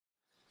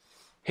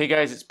Hey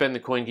guys, it's Ben the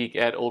Coin Geek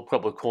at Old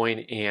Pueblo Coin,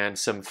 and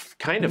some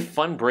kind of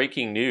fun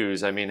breaking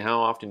news. I mean, how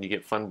often do you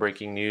get fun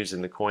breaking news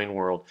in the coin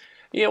world?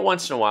 Yeah,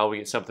 once in a while we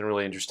get something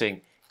really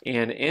interesting.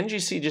 And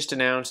NGC just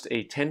announced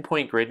a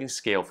 10-point grading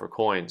scale for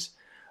coins.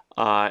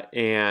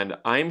 And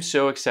I'm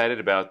so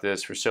excited about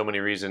this for so many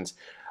reasons.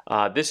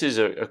 This is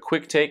a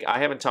quick take. I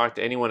haven't talked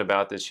to anyone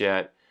about this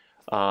yet.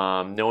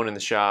 No one in the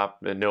shop,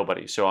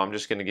 nobody. So I'm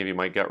just going to give you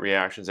my gut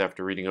reactions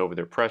after reading over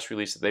their press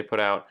release that they put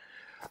out.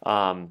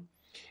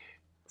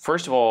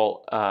 First of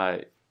all,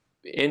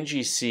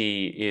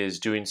 NGC is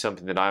doing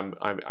something that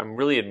I'm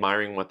really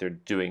admiring what they're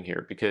doing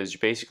here, because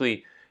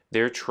basically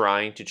they're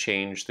trying to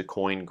change the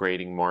coin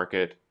grading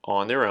market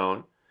on their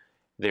own.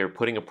 They're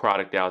putting a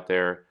product out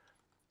there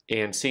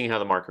and seeing how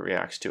the market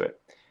reacts to it.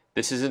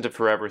 This isn't a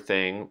forever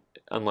thing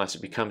unless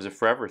it becomes a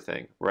forever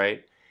thing,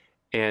 right?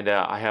 And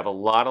I have a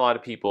lot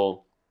of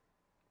people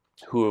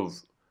who have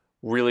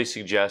really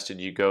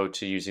suggested you go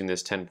to using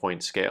this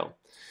 10-point scale.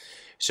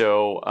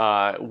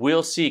 So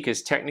we'll see,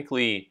 because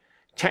technically,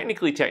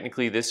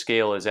 this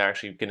scale is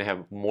actually going to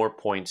have more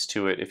points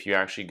to it if you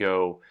actually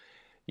go,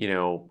 you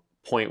know,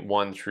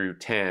 0.1 through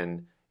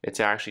 10. It's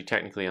actually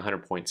technically a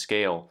 100-point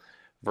scale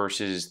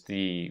versus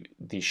the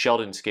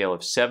Sheldon scale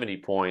of 70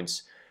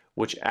 points,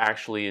 which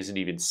actually isn't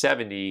even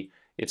 70.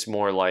 It's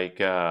more like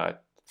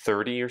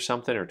 30 or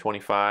something, or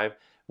 25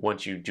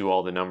 once you do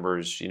all the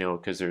numbers, you know,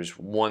 because there's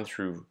 1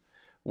 through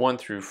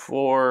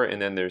 4,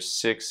 and then there's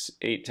 6,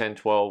 8, 10,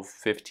 12,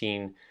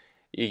 15.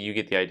 You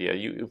get the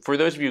idea. For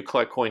those of you who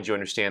collect coins, you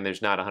understand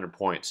there's not 100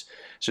 points.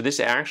 So this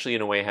actually,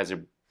 in a way, has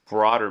a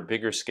broader,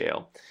 bigger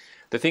scale.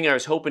 The thing I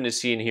was hoping to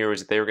see in here is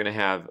that they were going to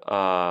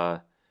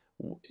have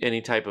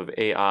any type of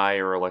AI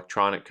or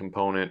electronic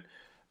component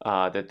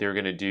that they're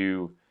going to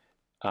do,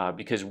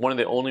 because one of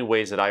the only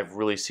ways that I've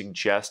really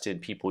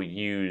suggested people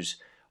use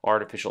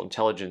artificial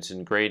intelligence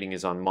in grading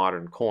is on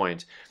modern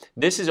coins.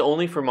 This is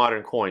only for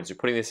modern coins. They're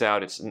putting this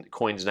out. It's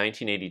coins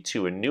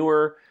 1982 and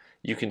newer.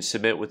 You can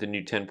submit with a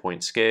new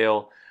 10-point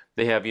scale.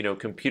 They have, you know,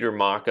 computer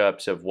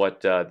mock-ups of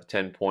what the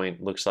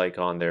 10-point looks like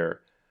on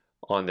their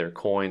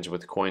coins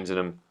with coins in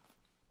them,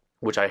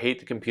 which I hate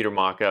the computer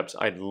mock-ups.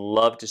 I'd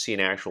love to see an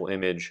actual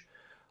image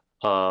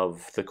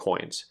of the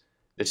coins.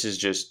 This is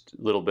just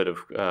a little bit of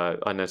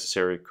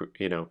unnecessary,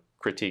 you know,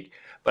 critique.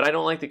 But I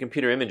don't like the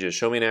computer images.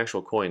 Show me an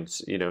actual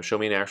coins, you know, show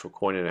me an actual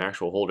coin and an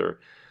actual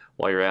holder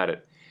while you're at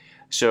it.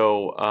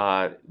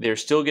 So they're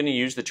still going to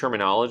use the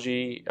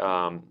terminology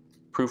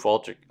proof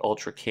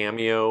ultra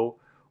cameo,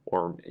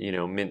 or, you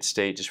know, mint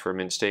state, just for a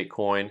mint state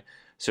coin.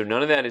 So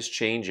none of that is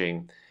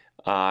changing,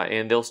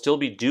 and they'll still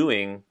be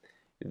doing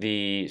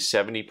the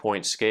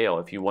 70-point scale.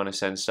 If you want to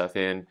send stuff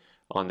in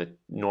on the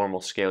normal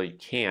scale, you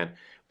can.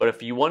 But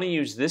if you want to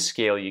use this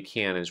scale, you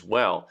can as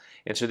well.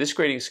 And so this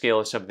grading scale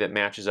is something that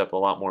matches up a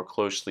lot more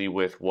closely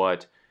with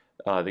what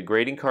the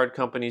grading card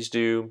companies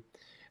do,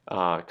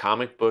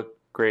 comic book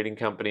grading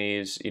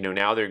companies. You know,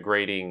 now they're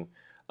grading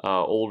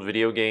old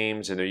video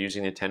games, and they're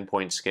using a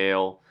 10-point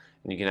scale.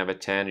 And you can have a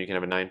 10, or you can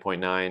have a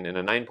 9.9, and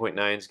a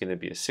 9.9 is going to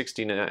be a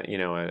 69, you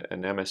know,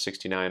 an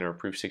MS69 or a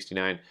Proof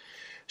 69.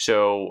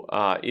 So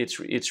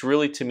it's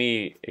really, to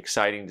me,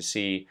 exciting to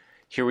see.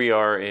 Here we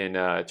are in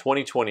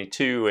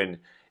 2022, and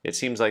it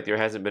seems like there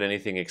hasn't been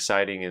anything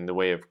exciting in the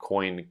way of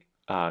coin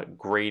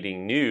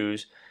grading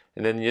news.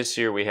 And then this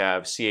year we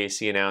have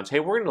CAC announce, hey,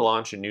 we're going to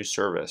launch a new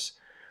service.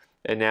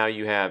 And now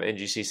you have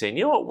NGC saying,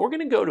 you know what, we're going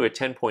to go to a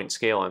 10-point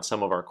scale on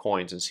some of our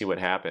coins and see what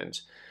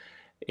happens.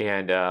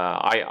 And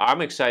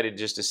I'm excited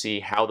just to see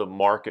how the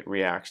market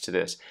reacts to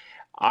this.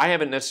 I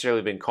haven't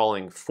necessarily been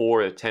calling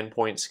for a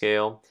 10-point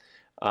scale.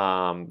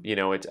 You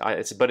know,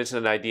 but it's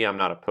an idea I'm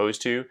not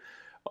opposed to.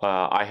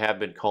 I have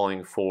been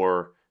calling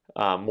for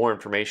more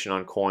information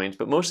on coins,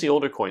 but mostly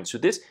older coins. So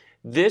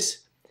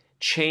this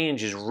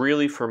change is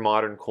really for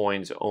modern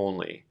coins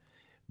only,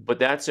 but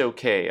that's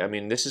okay. I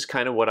mean, this is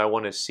kind of what I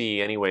want to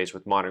see anyways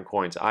with modern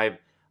coins. I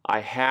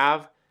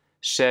have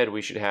said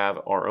we should have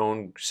our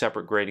own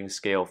separate grading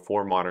scale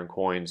for modern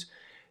coins,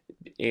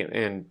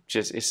 and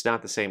just, it's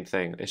not the same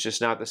thing. It's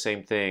just not the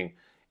same thing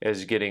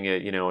as getting a,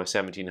 you know, a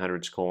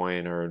 1700s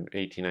coin or an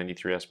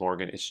 1893 S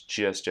Morgan. It's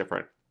just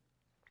different.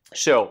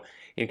 So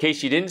in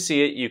case you didn't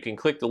see it, you can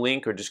click the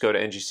link or just go to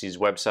NGC's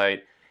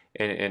website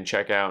and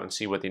check out and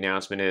see what the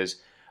announcement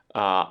is.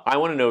 I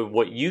want to know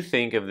what you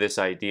think of this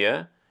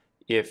idea,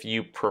 if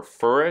you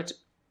prefer it,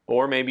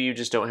 or maybe you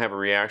just don't have a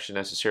reaction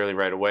necessarily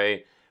right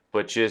away,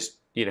 but just,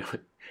 you know,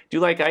 do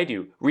like I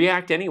do,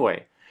 react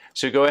anyway.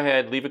 So go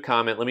ahead, leave a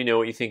comment, let me know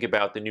what you think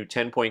about the new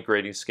 10-point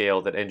grading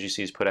scale that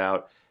NGC's put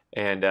out,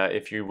 and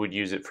if you would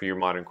use it for your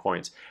modern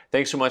coins.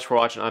 Thanks so much for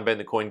watching. I'm Ben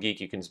the Coin Geek.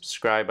 You can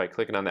subscribe by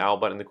clicking on the owl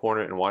button in the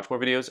corner and watch more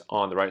videos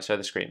on the right side of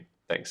the screen.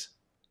 Thanks.